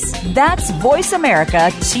favorites. That's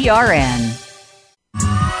VoiceAmericaTRN.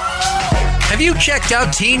 Have you checked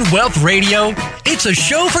out Teen Wealth Radio? It's a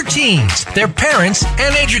show for teens, their parents,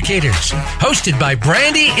 and educators. Hosted by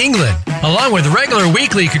Brandy England. Along with regular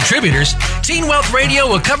weekly contributors, Teen Wealth Radio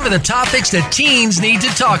will cover the topics that teens need to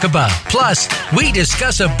talk about. Plus, we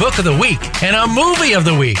discuss a book of the week and a movie of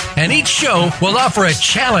the week. And each show will offer a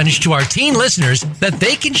challenge to our teen listeners that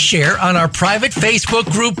they can share on our private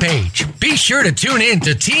Facebook group page. Be sure to tune in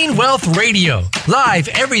to Teen Wealth Radio, live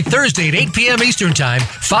every Thursday at 8 p.m. Eastern Time,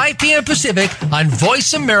 5 p.m. Pacific on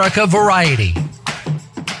Voice America Variety.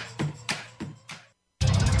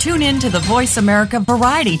 Tune in to the Voice America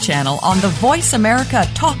Variety channel on the Voice America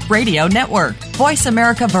Talk Radio Network. Voice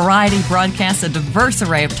America Variety broadcasts a diverse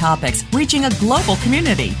array of topics, reaching a global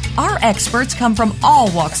community. Our experts come from all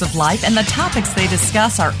walks of life, and the topics they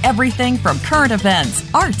discuss are everything from current events,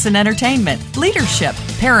 arts and entertainment, leadership,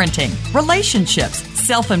 parenting, relationships,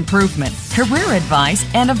 self-improvement, career advice,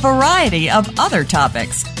 and a variety of other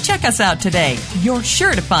topics. Check us out today. You're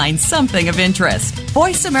sure to find something of interest.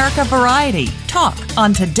 Voice America Variety. Talk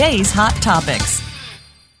on today's hot topics.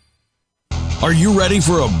 Are you ready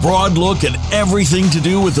for a broad look at everything to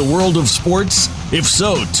do with the world of sports? If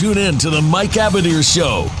so, tune in to the Mike Abadir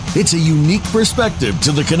Show. It's a unique perspective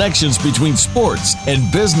to the connections between sports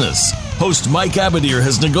and business. Host Mike Abadir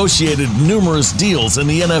has negotiated numerous deals in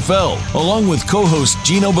the NFL. Along with co-host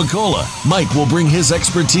Gino Bacola, Mike will bring his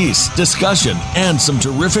expertise, discussion, and some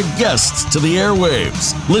terrific guests to the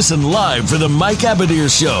airwaves. Listen live for the Mike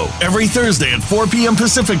Abadir Show every Thursday at 4 p.m.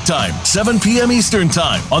 Pacific Time, 7 p.m. Eastern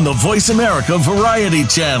Time on the Voice America Variety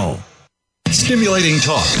Channel. Stimulating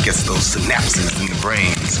talk gets those synapses in the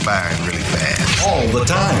brain firing really fast. All the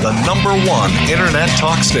time. The #1 internet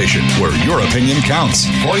talk station where your opinion counts.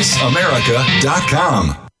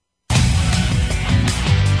 VoiceAmerica.com.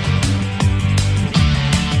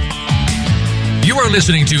 You are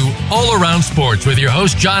listening to All Around Sports with your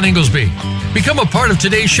host, John Inglesby. Become a part of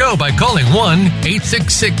today's show by calling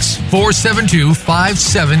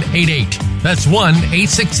 1-866-472-5788. That's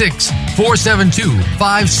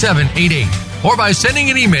 1-866-472-5788. Or by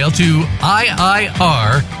sending an email to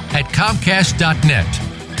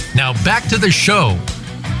iir@comcast.net. Now back to the show.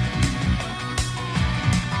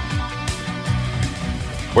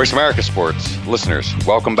 Voice America Sports listeners,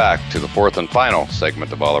 welcome back to the fourth and final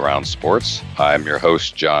segment of All Around Sports. I'm your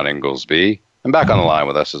host, John Inglesby. And back on the line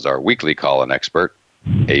with us is our weekly call-in expert,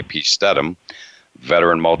 A.P. Stedham,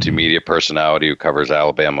 veteran multimedia personality who covers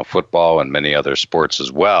Alabama football and many other sports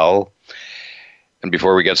as well. And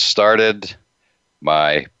before we get started,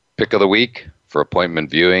 my pick of the week for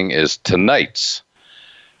appointment viewing is tonight's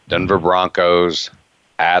Denver Broncos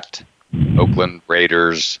at Oakland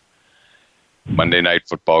Raiders Monday night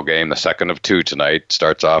football game, the second of two tonight.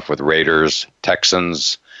 Starts off with Raiders,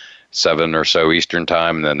 Texans, 7 or so Eastern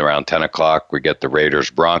time, and then around 10 o'clock we get the Raiders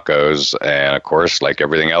Broncos. And of course, like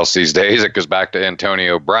everything else these days, it goes back to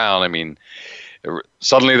Antonio Brown. I mean,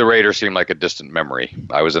 suddenly the Raiders seem like a distant memory.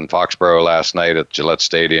 I was in Foxborough last night at Gillette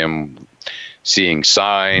Stadium seeing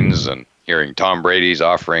signs and hearing Tom Brady's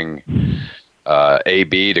offering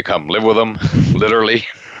AB to come live with him, literally,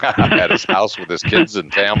 at his house with his kids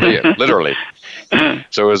and family, literally.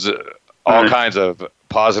 So it was all kinds of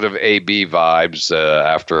positive AB vibes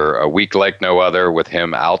after a week like no other with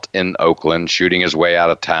him out in Oakland, shooting his way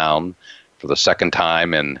out of town for the second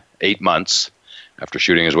time in 8 months after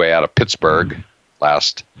shooting his way out of Pittsburgh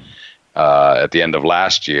at the end of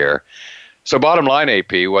last year. So bottom line,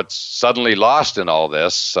 AP, what's suddenly lost in all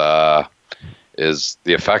this is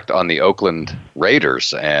the effect on the Oakland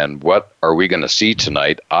Raiders. And what are we going to see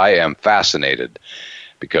tonight? I am fascinated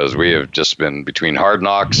because we have just been between Hard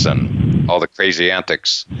Knocks and all the crazy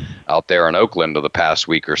antics out there in Oakland of the past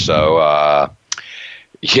week or so. I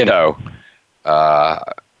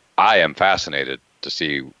am fascinated to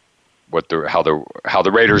see how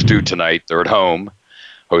the Raiders do tonight. They're at home,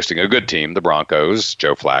 hosting a good team, the Broncos.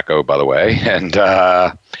 Joe Flacco, by the way, and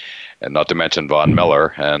not to mention Von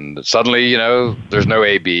Miller. And suddenly, there's no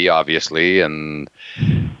AB, obviously, and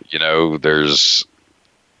there's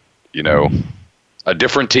a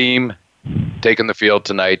different team taking the field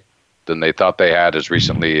tonight than they thought they had as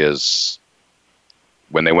recently as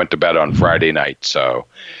when they went to bed on Friday night. So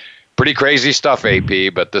pretty crazy stuff, AP,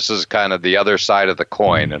 but this is kind of the other side of the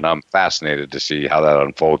coin, and I'm fascinated to see how that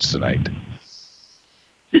unfolds tonight.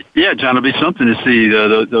 Yeah, John, it'll be something to see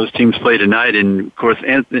those teams play tonight. And, of course,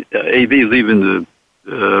 AB leaving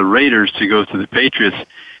the Raiders to go to the Patriots.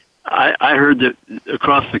 I heard that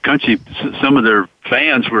across the country, some of their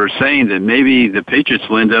fans were saying that maybe the Patriots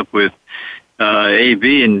will end up with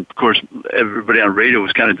AB, and of course, everybody on radio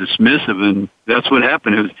was kind of dismissive, and that's what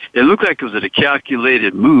happened. It looked like it was a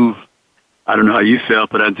calculated move. I don't know how you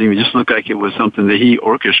felt, but I think it just looked like it was something that he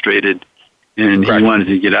orchestrated, and Correct. He wanted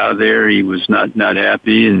to get out of there. He was not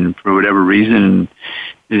happy, and for whatever reason,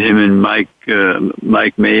 and him and Mike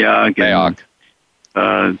Mayock.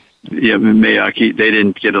 Mayock, they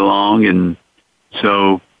didn't get along, and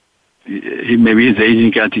so maybe his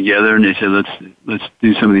agent got together and they said, let's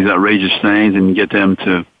do some of these outrageous things and get them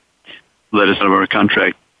to let us out of our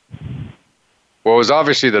contract. Well, it was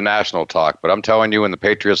obviously the national talk, but I'm telling you, when the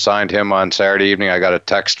Patriots signed him on Saturday evening, I got a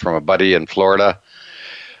text from a buddy in Florida,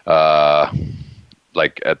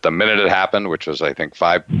 like at the minute it happened, which was, I think,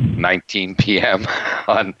 5:19 p.m.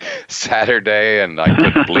 on Saturday, and I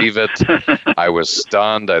couldn't believe it. I was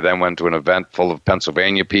stunned. I then went to an event full of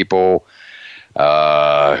Pennsylvania people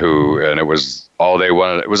and it was all they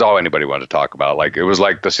wanted. It was all anybody wanted to talk about. Like, it was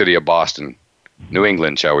like the city of Boston, New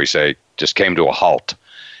England, shall we say, just came to a halt.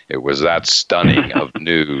 It was that stunning of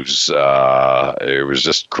news. It was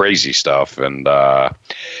just crazy stuff. And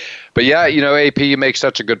but yeah, AP, you make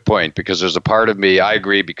such a good point, because there's a part of me, I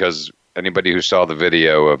agree, because anybody who saw the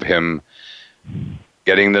video of him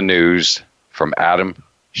getting the news from Adam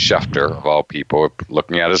Schefter, of all people,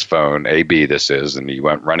 looking at his phone, AB this is, and he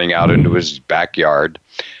went running out into his backyard,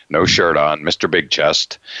 no shirt on, Mr. Big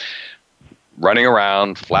Chest, running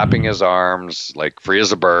around, flapping his arms, like free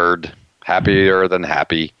as a bird, happier than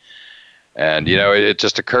happy. And, it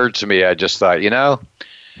just occurred to me, I just thought,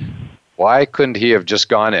 why couldn't he have just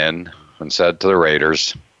gone in and said to the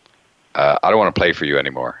Raiders, I don't want to play for you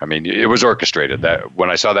anymore? I mean, it was orchestrated. That when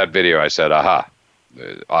I saw that video, I said, aha.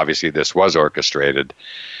 Obviously, this was orchestrated.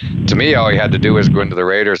 To me, all he had to do was go into the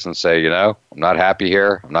Raiders and say, I'm not happy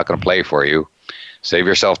here. I'm not going to play for you. Save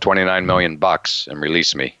yourself $29 million and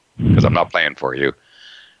release me because I'm not playing for you.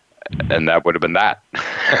 And that would have been that,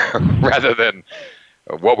 rather than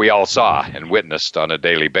what we all saw and witnessed on a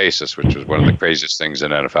daily basis, which was one of the craziest things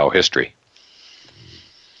in NFL history.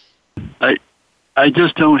 I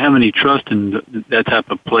just don't have any trust in that type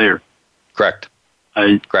of player. Correct.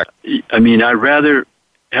 Correct. I mean, I'd rather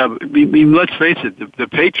have. I mean, let's face it. The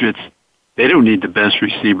Patriots, they don't need the best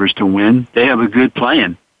receivers to win. They have a good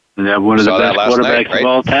plan, and they have one of the best quarterbacks of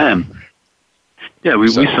all time. Yeah, we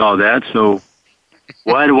saw that. So,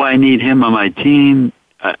 why do I need him on my team?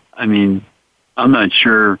 I mean, I'm not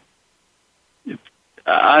sure.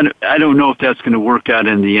 I don't know if that's going to work out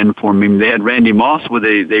in the end for me. I mean, they had Randy Moss where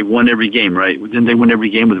they won every game, right? Didn't they win every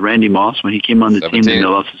game with Randy Moss when he came on the team and they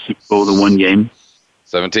lost the Super Bowl the one game?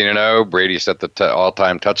 17-0. Brady set the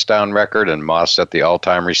all-time touchdown record, and Moss set the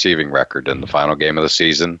all-time receiving record in the final game of the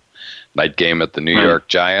season. Night game at the New York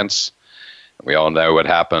Giants. We all know what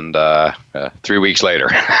happened 3 weeks later.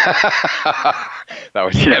 That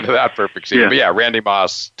was the end of that perfect season. But yeah, Randy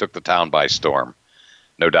Moss took the town by storm.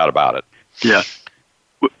 No doubt about it. Yeah.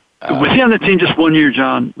 Was he on the team just 1 year,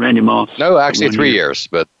 John, Randy Moss? No, actually 3 years,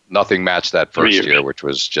 but nothing matched that first year, which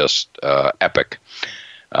was just epic.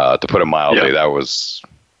 To put it mildly,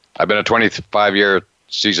 I've been a 25-year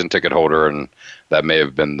season ticket holder, and that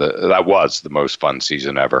was the most fun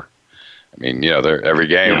season ever. I mean, every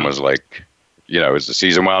game was like, as the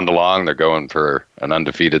season wound along, they're going for an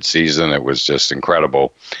undefeated season. It was just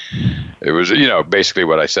incredible. It was, basically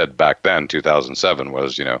what I said back then, 2007,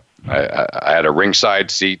 was, I had a ringside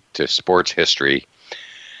seat to sports history,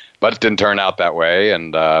 but it didn't turn out that way.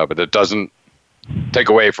 And but it doesn't take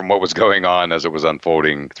away from what was going on as it was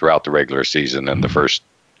unfolding throughout the regular season and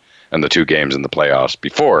the 2 games in the playoffs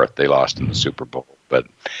before they lost in the Super Bowl. But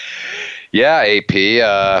yeah,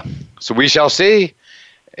 AP. So we shall see.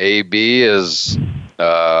 AB is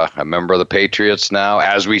a member of the Patriots now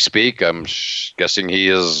as we speak. I'm guessing he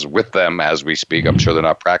is with them as we speak. I'm sure they're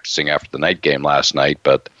not practicing after the night game last night,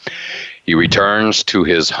 but he returns to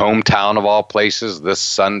his hometown of all places this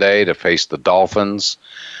Sunday to face the Dolphins,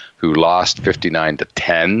 who lost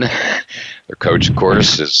 59-10. Their coach, of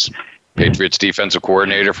course, is Patriots defensive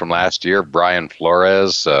coordinator from last year, Brian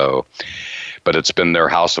Flores. But it's been their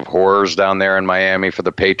house of horrors down there in Miami for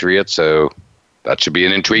the Patriots, so that should be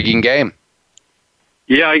an intriguing game.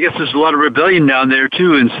 Yeah, I guess there's a lot of rebellion down there,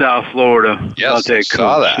 too, in South Florida. Yes, I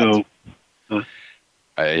saw that. So,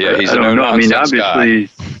 he's a no-nonsense guy.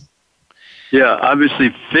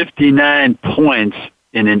 Obviously 59 points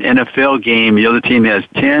in an NFL game. The other team has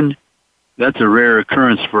 10. That's a rare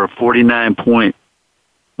occurrence for a 49-point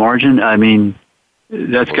margin. I mean,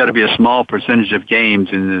 that's got to be a small percentage of games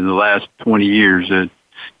in the last 20 years that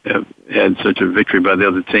have had such a victory by the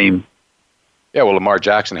other team. Yeah, well, Lamar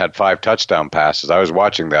Jackson had 5 touchdown passes. I was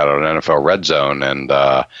watching that on NFL Red Zone, and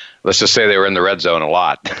let's just say they were in the red zone a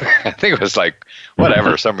lot. I think it was like,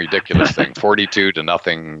 some ridiculous thing,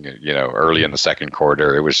 42-0, early in the second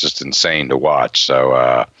quarter. It was just insane to watch. So,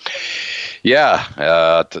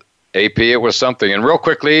 AP, it was something. And real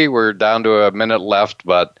quickly, we're down to a minute left,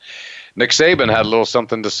 but Nick Saban had a little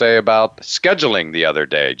something to say about scheduling the other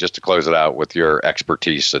day, just to close it out with your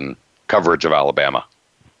expertise and coverage of Alabama.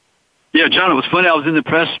 Yeah, John, it was funny. I was in the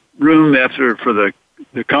press room for the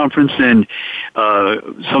conference, and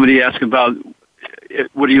somebody asked about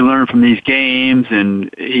what do you learn from these games,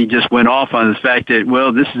 and he just went off on the fact that,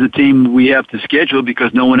 well, this is a team we have to schedule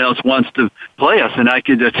because no one else wants to play us, and I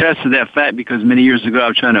could attest to that fact because many years ago I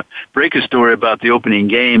was trying to break a story about the opening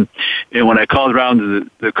game, and when I called around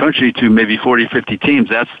the country to maybe 40, 50 teams,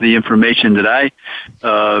 that's the information that I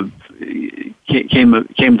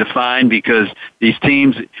came to find, because these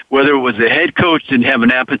teams, whether it was the head coach didn't have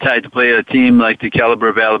an appetite to play a team like the caliber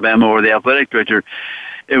of Alabama or the athletic director,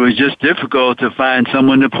 it was just difficult to find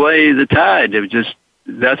someone to play the Tide. It was just,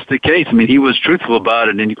 that's the case. I mean, he was truthful about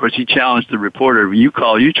it, and of course he challenged the reporter. You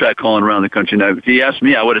try calling around the country. Now, if he asked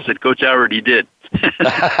me, I would have said, Coach, I already did.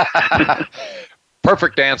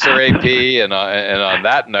 Perfect answer, AP. And on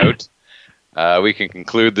that note, we can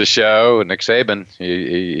conclude the show. Nick Saban,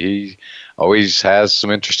 he always has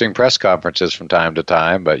some interesting press conferences from time to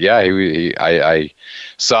time. But yeah, I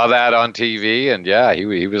saw that on TV, and yeah, he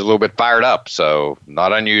was a little bit fired up. So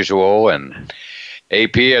not unusual. And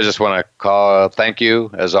AP, I just want to thank you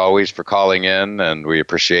as always for calling in, and we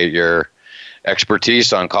appreciate your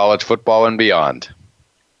expertise on college football and beyond.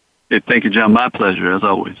 Hey, thank you, John. My pleasure, as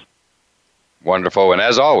always. Wonderful. And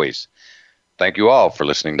as always, thank you all for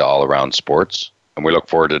listening to All Around Sports, and we look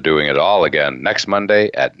forward to doing it all again next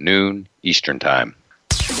Monday at noon Eastern Time.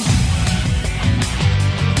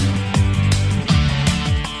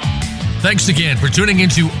 Thanks again for tuning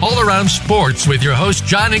into All Around Sports with your host,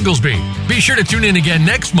 John Inglesby. Be sure to tune in again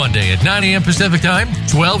next Monday at 9 a.m. Pacific Time,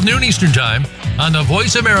 12 noon Eastern Time on the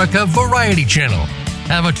Voice America Variety Channel.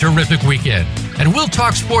 Have a terrific weekend, and we'll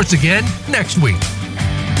talk sports again next week.